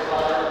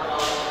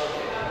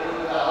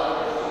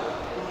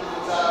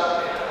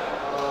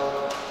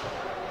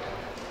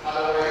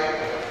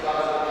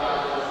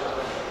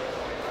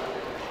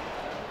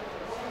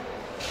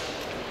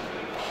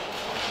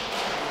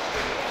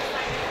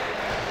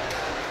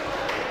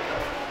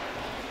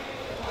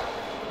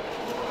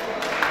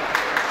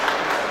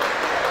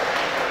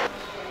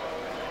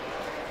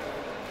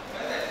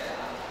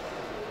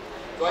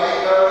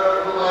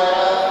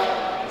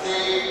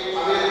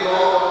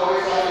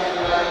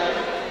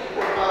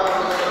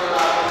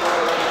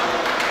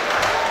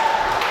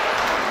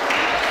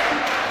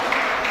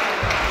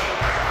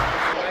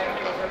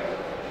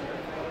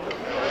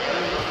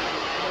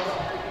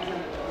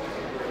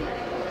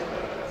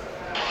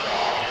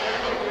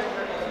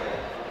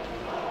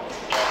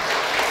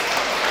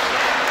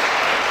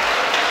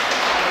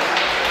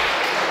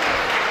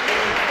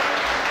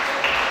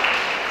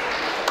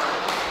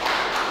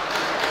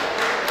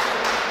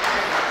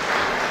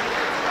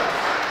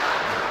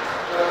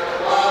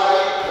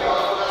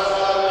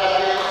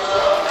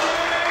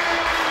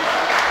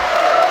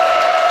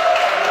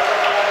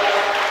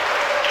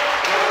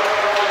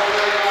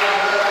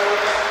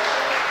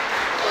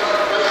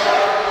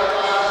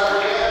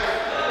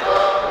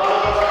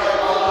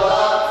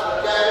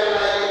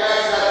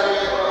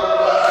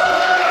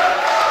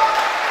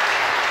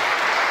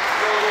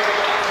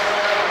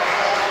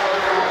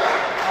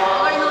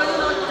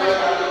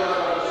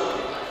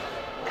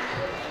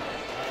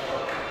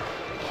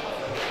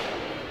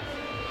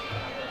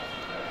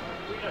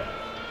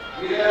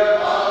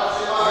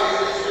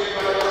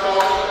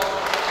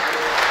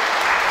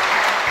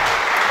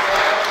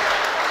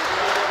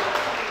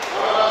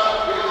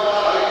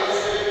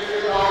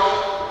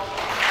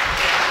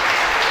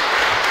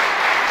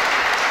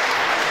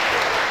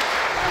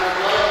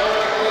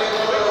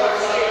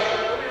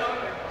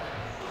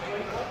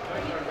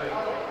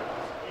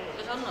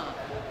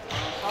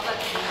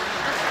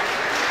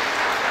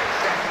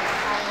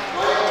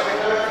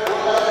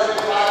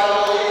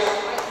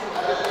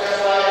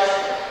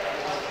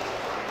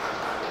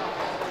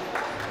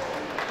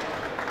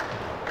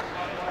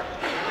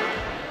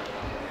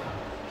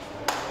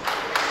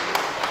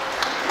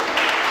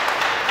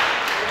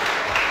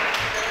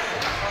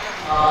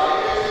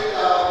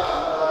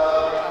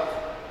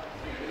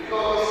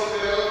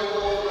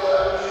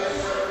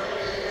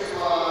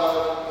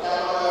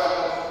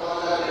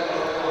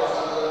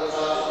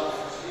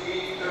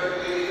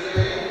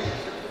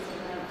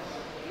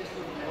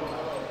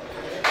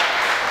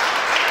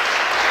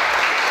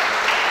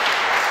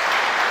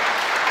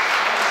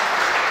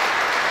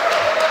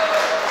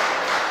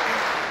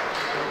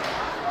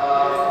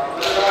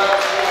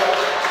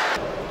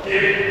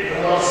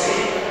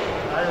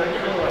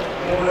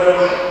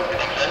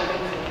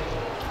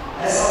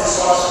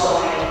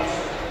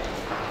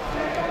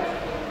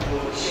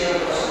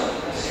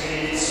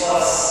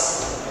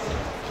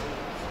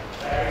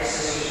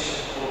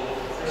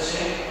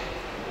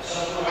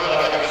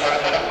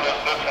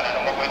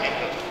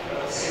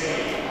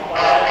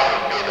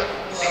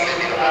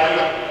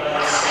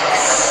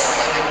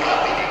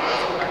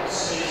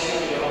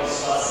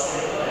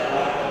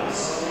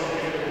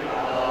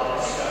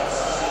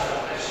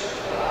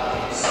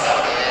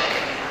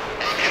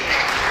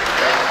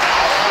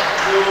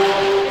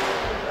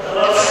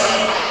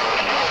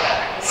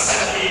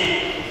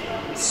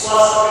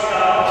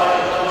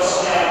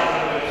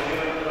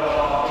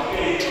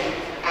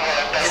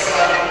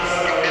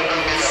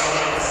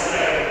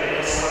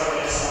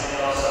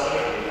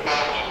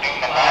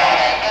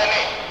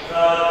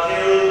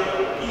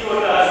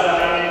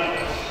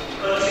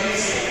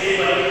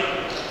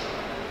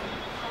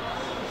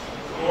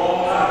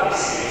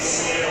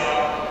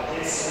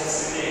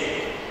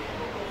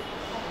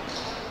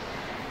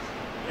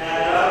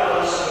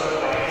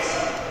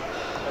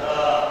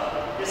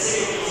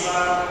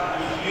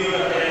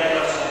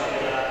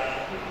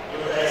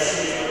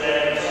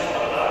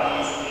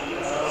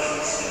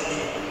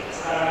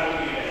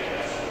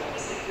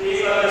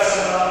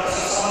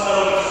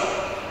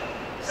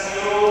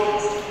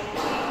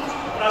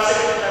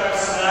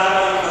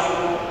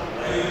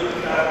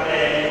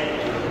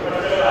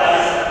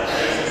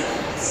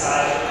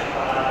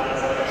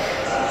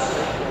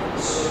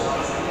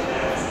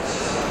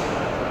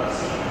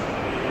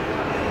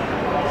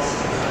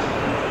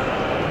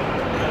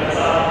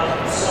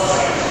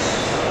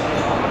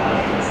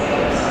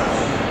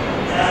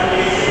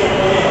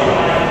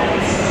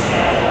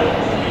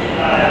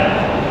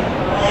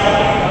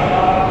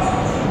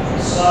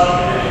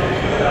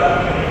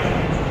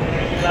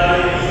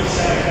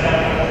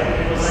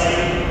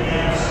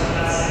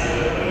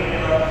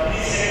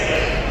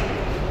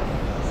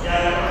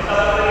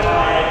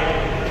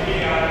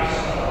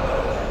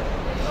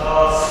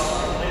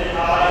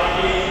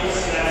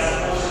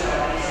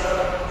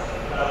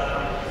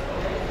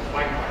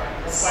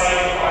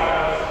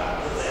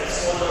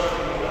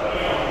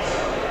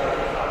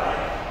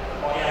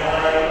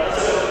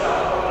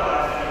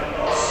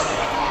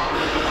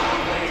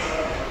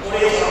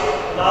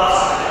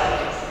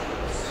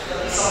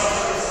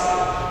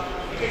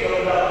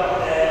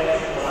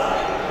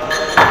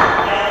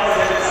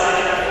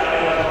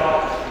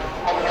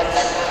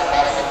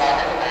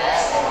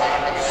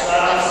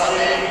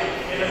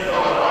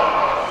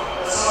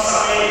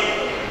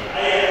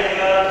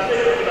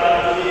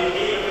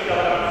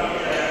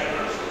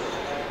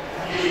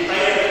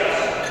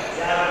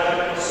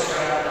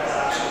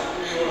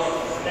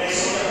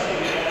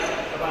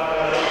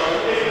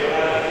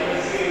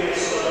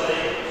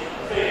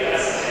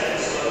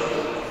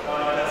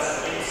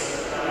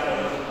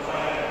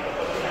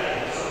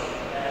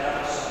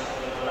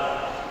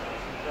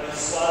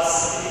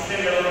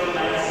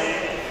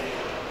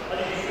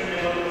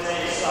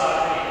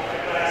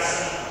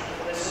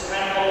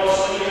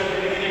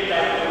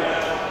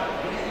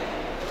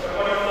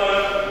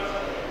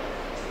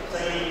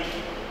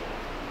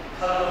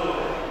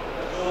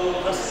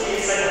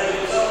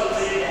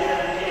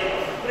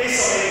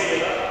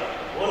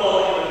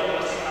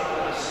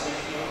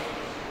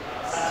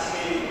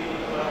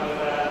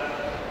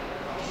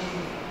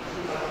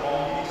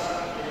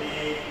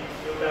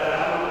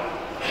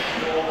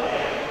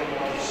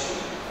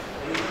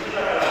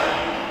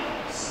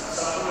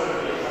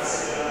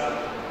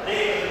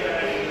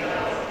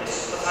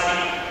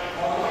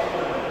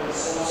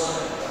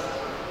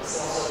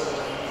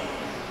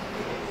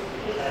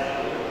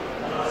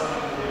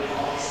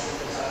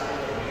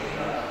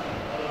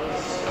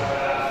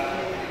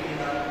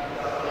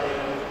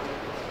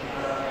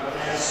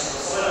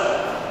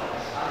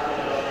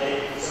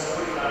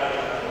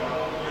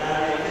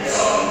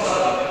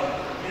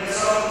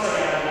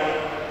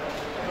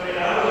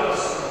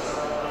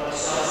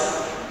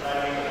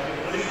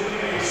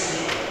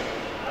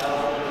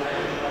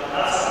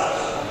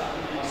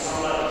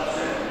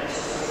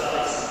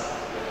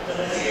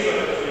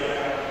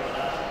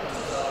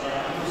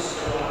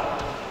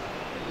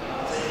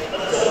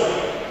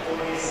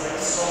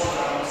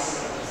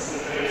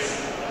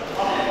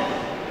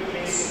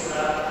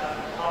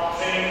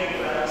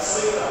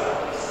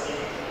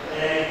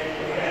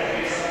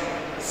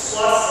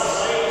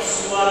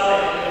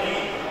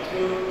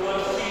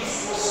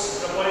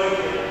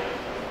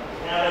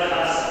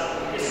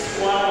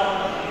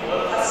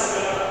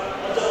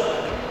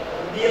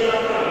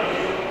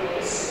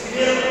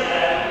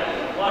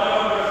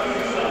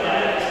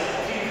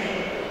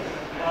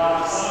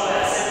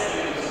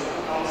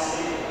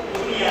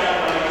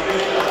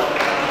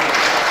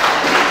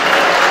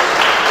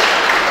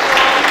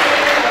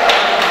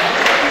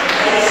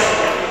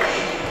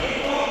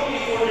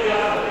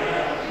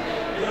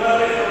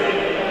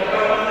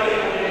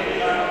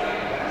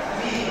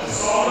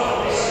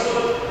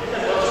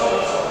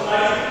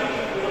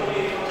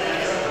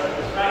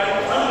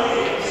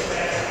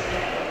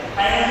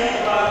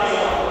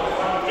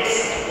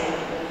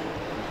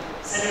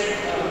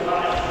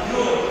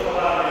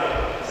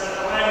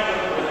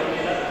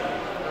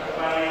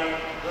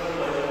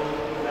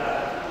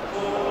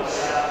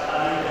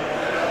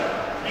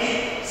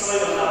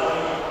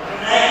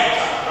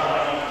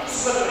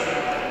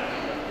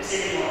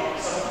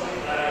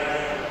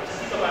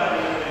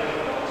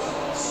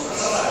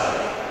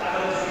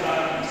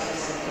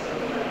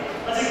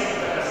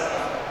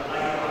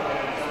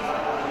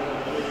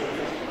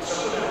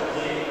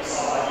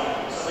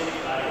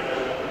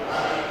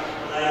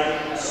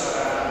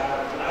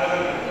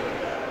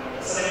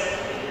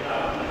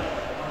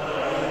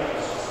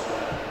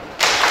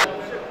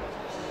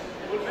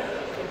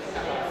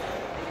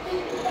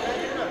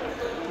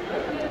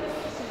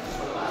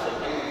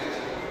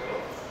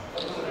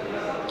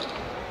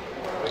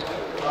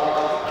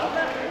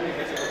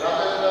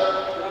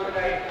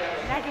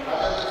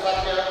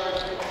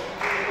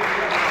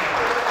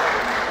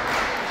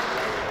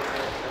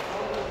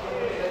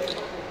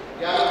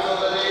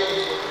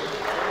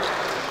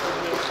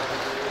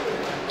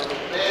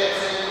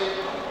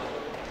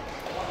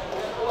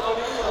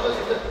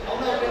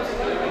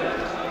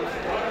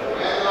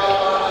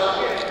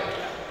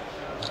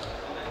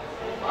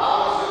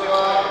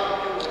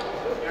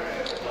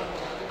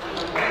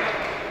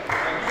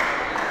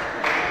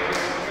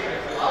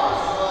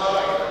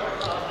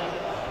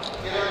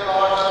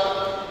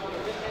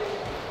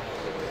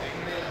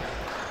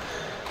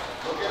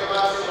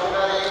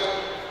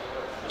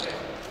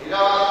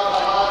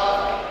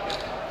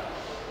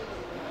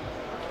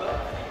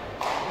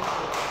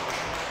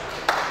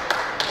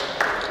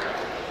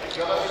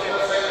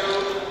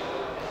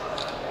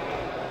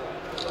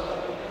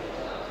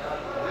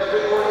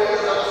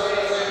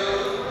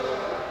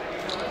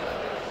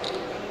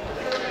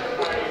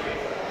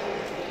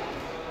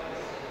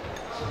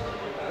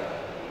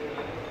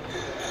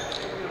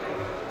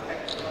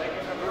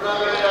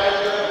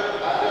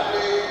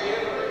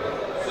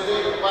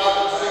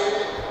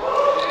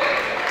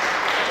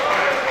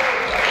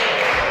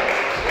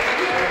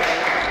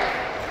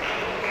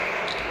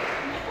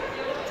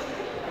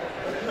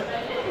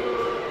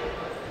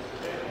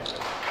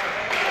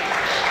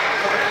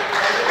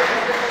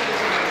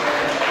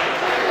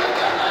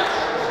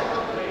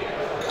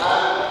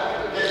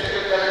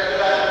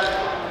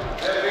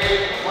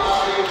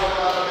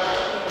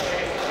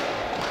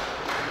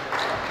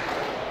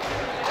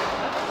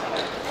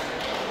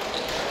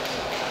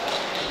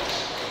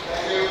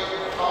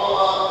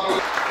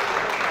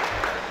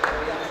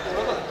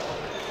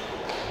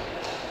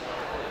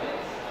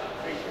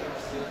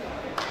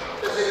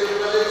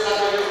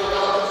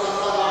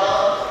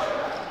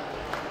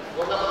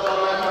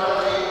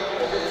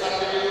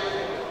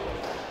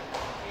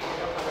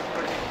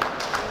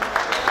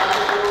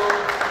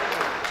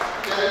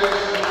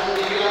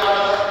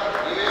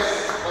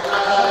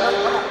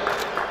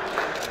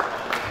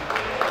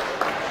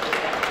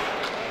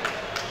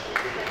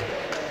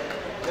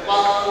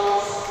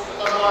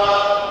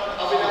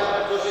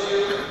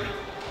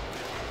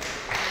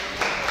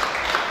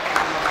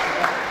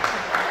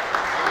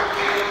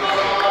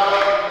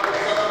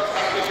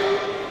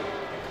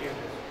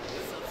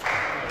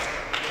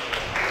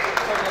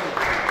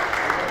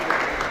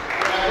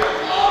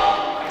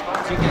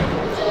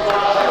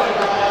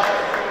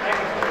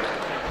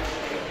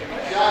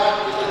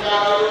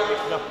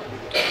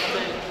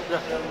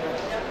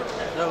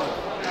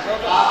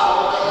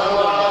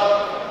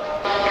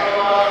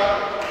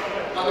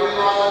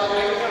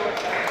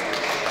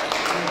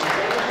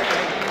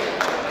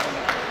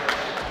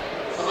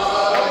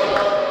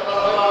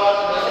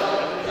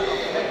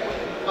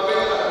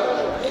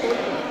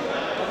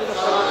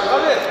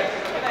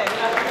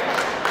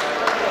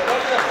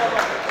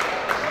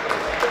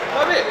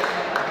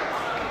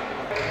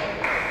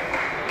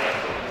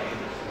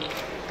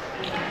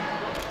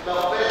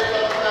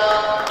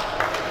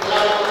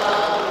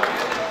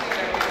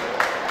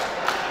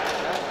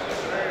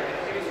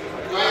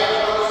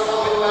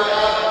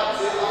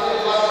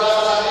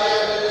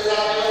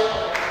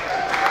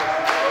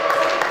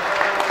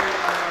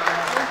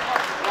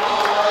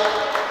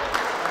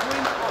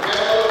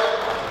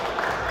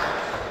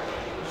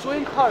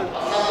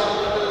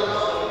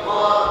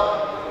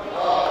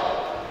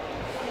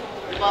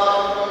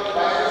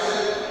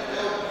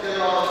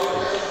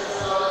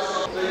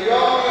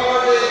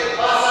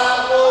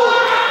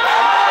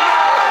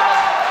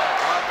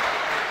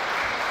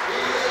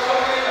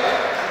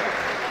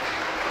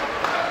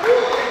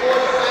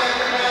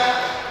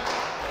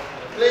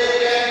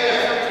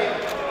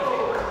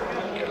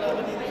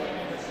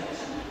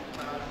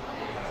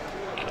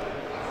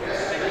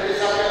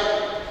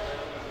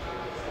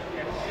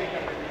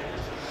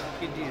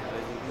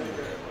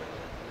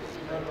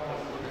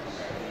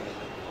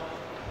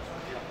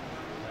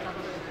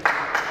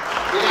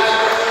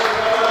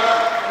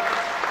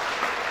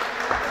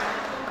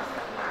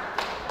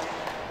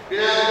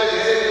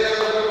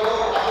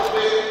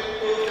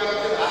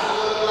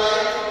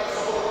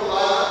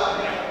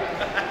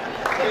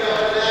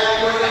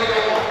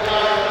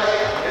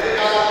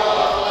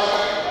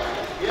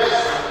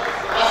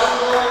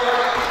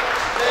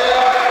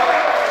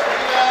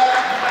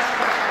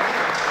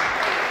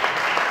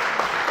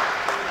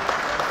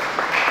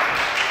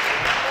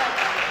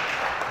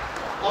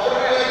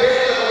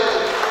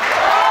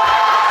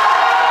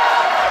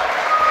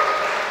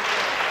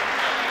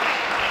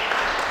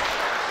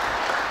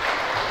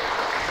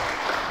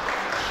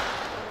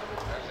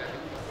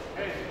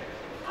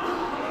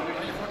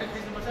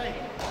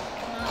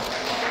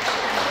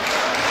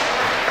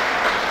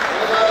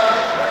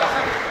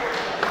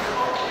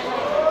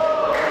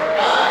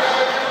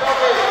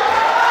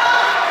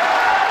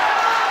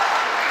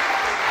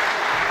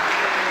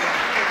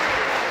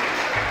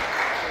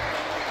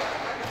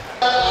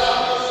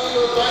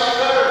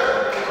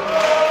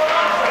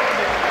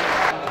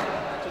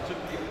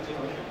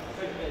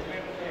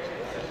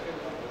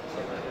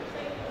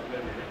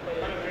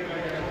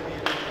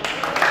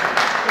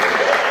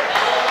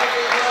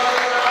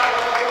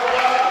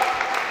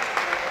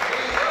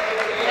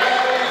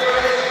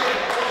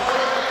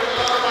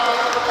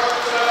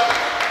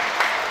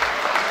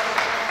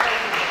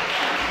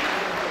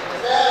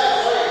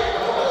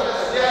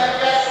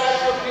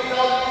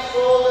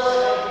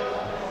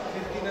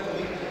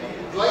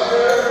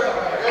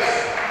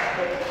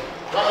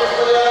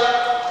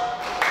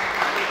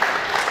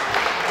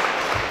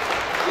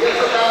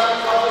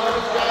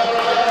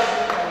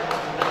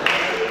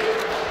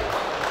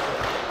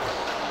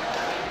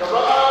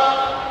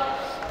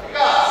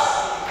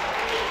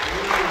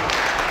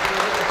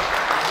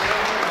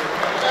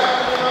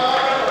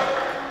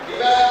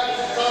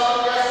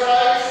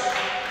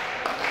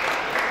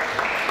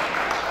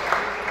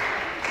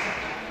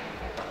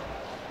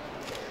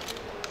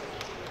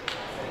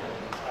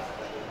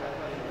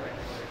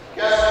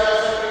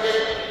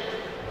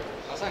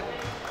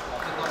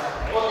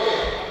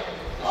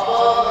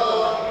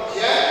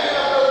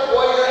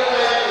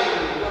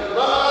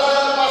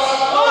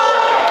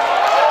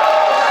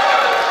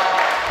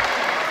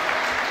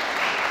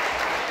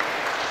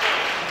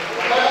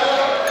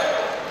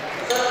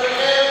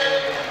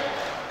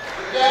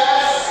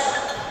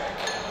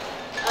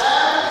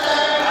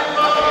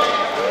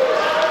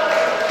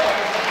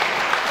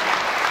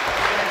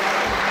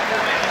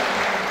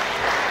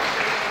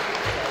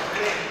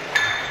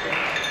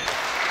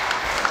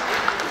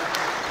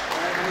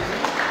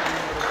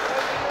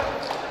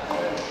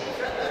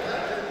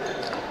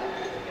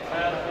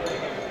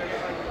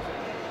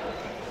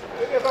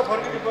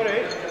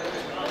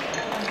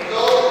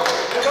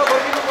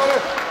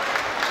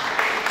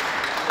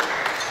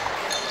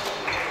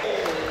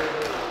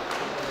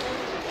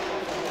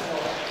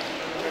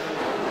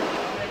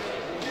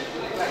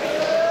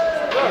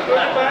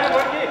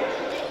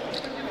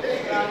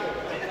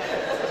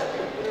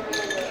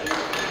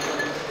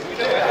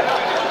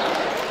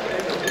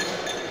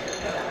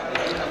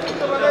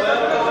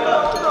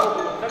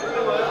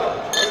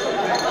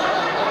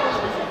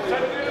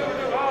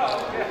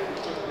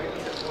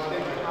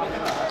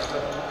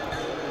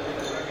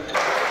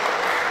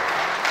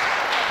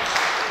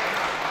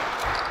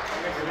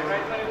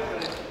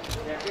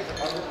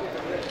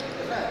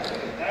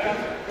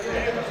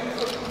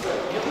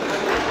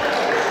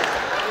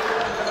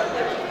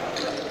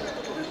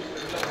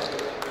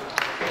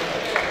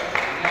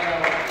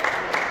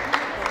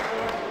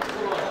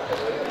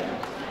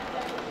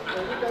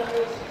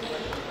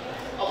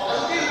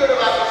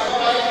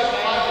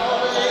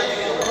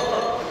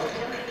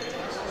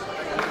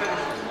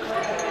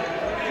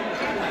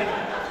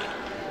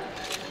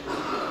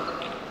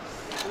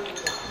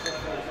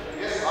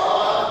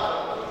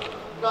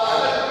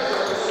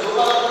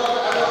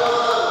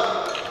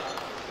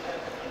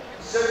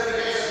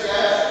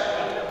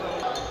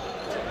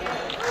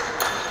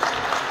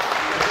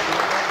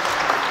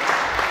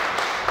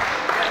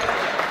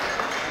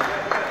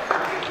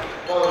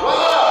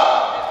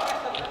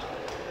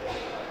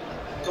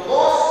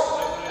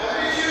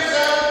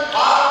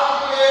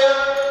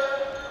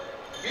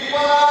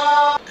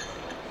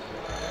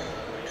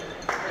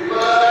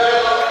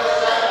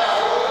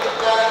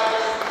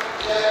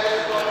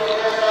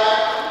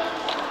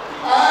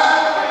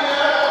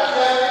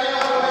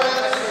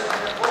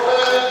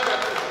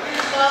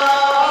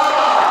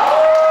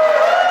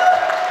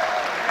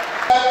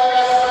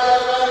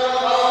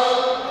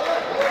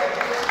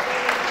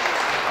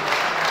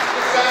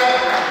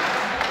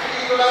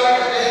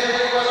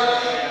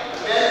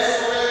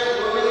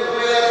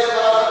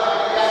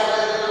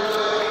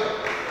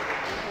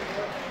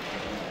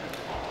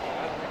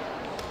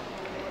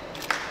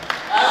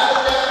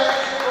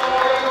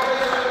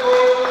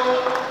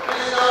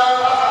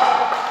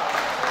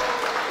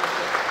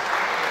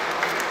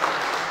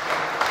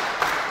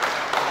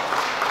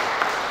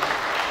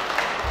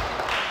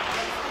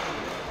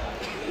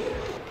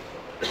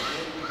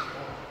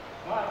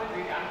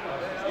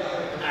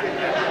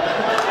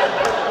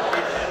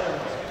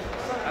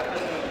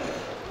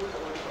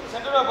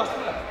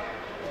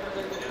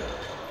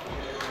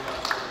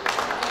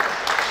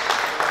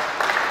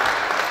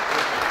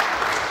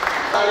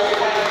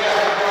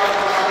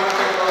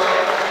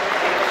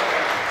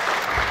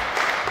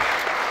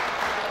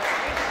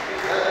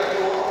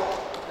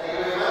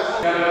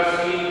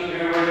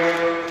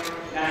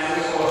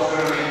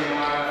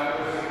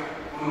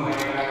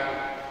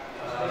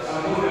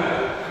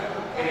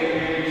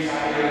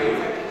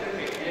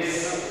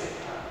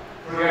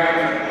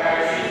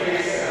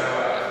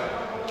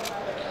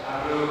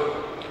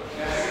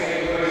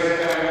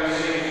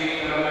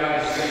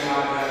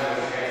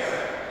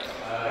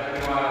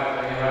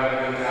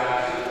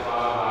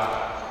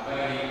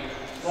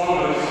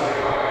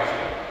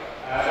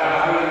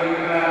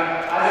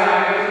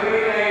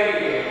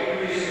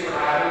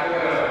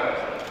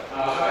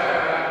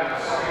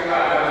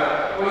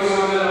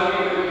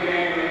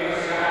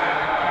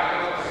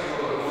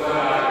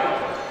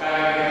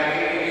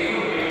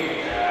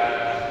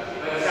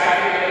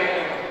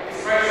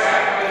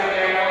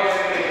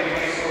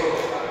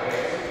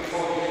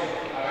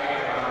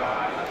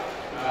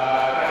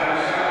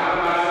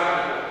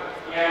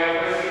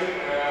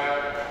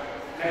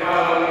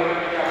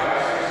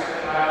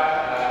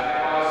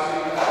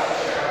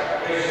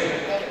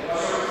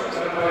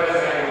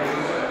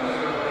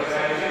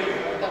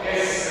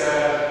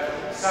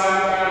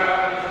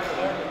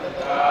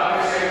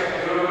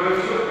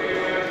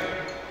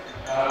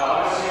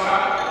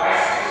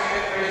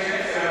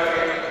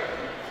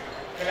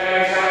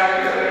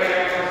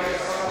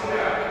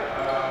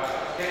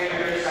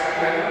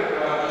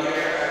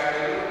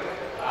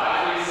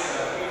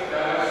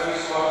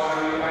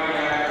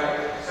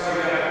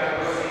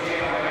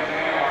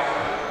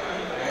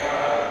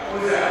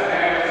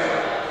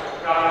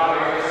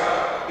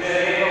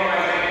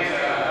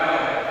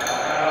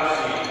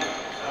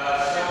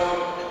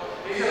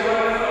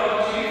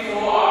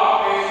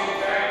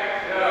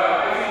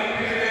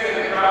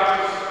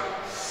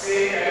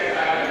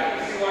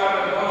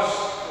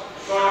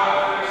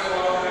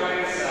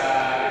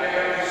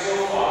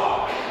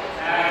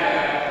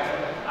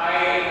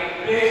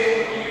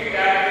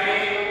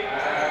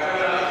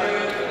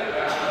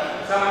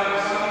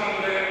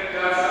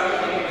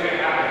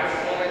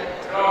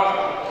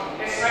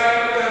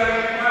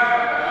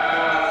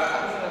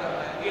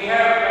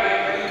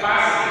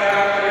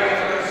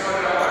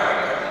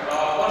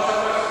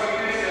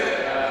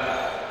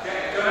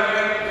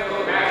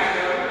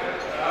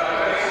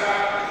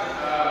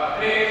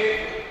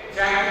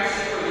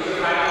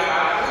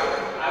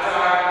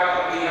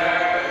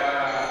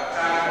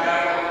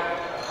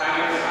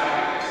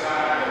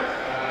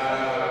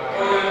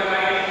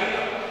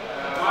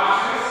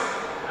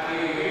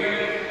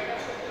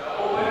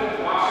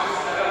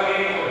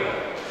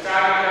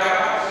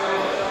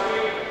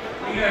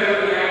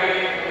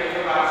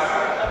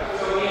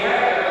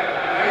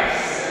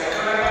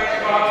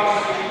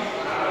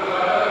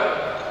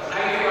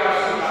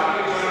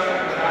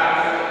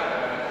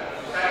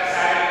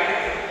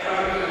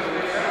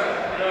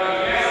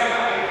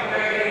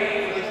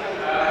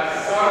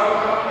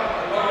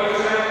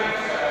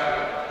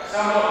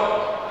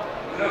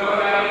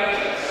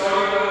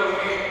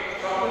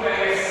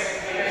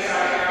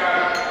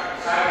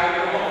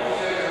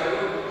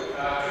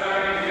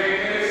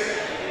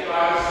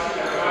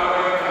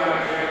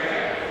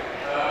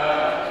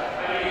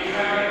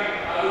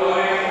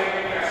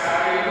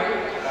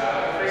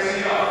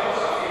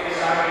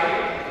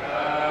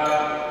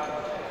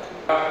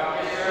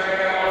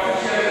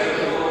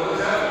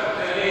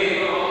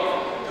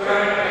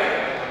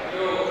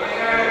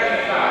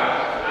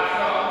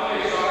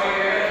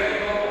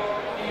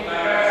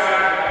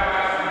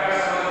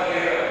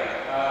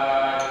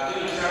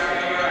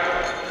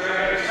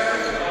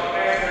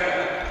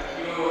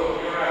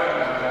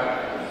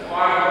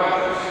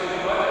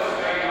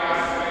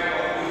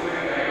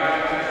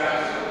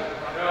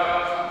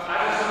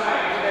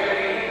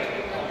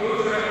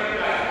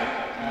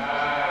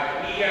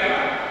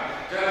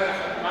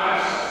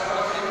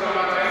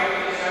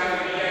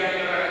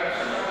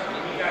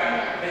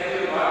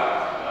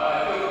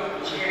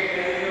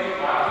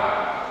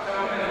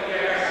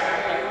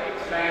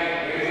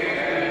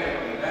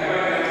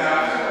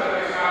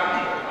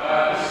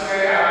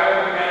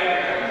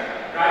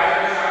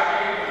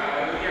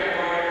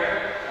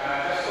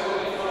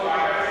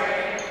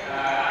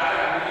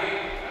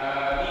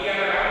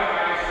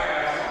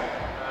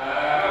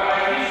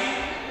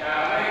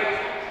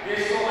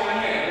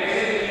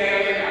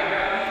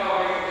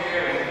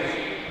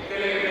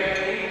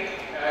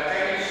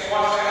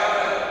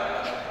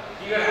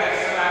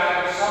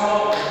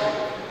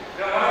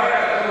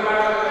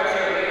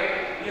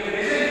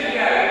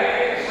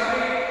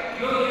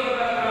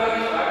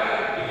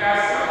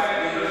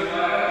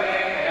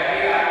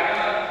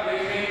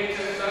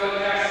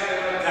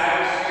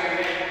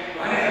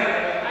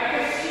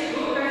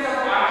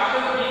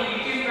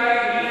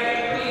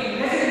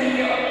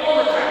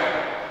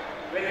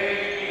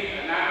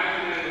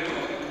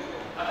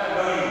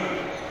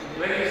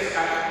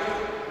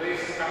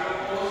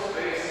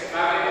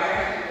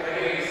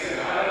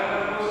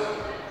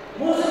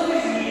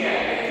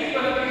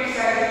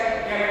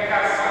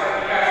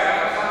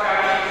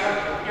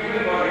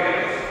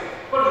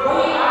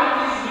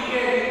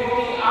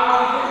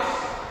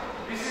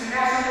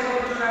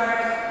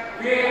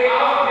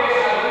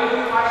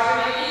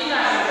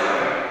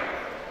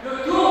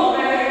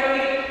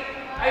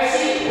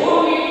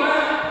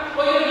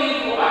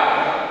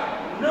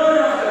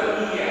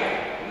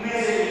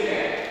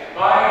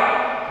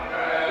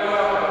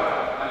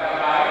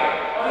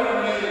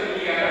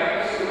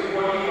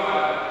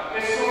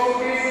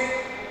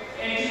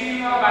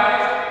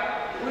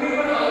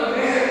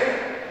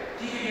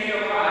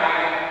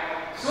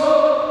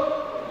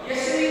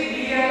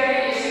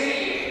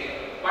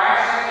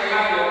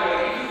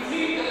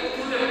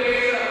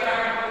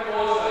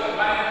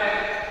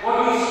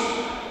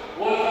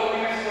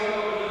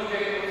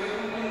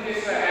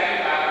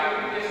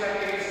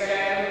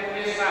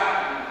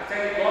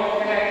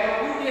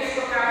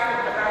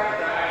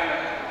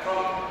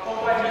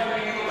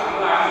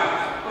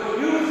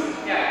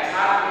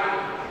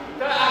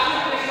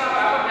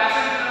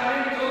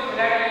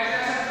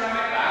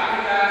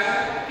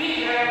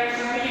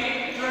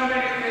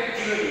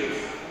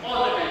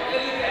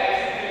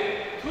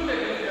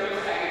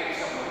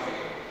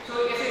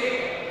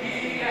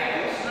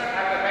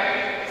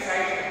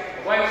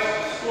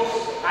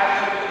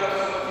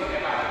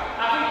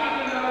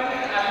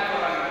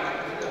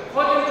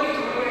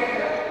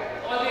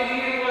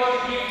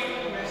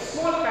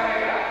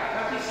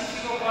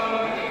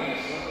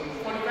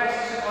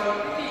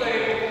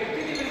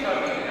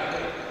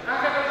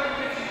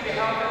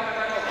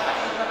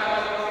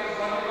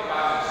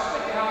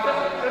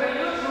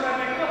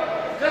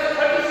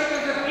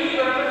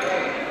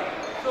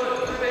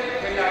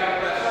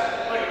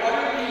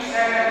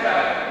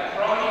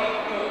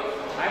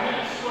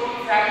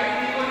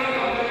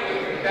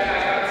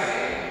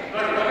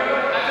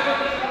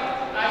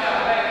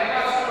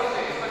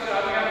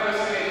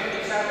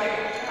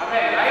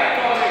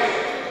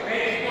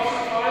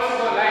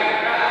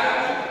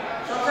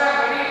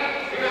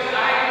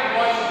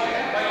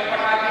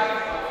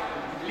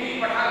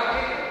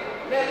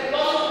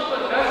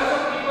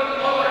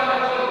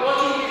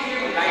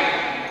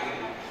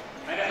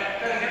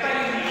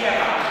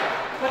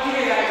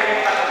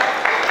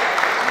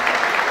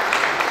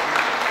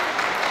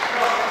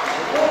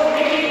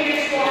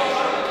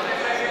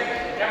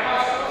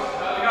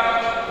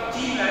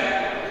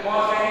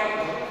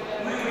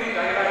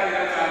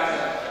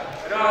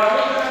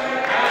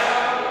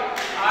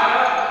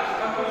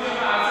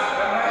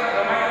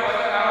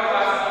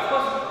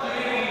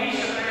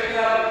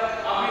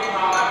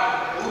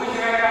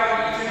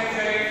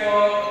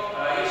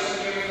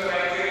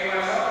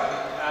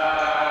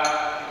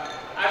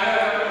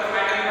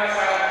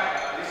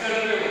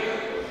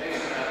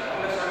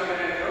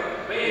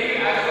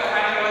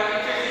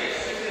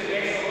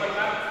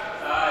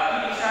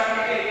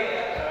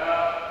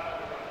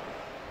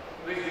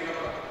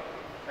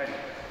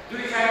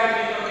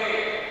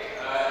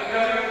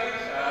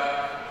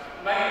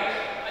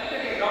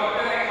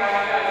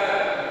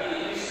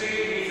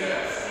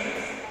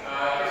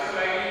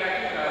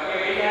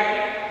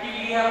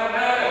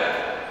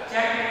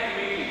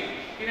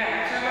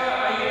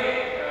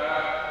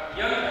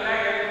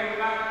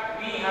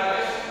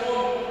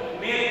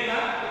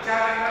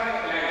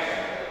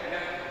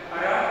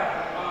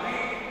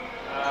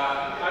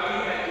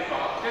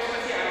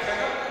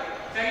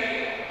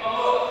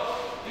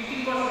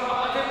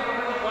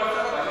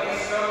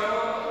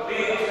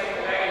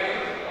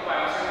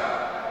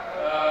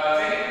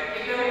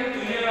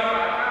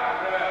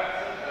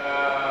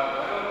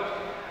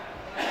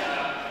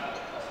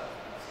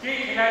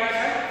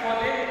 tradition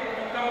for the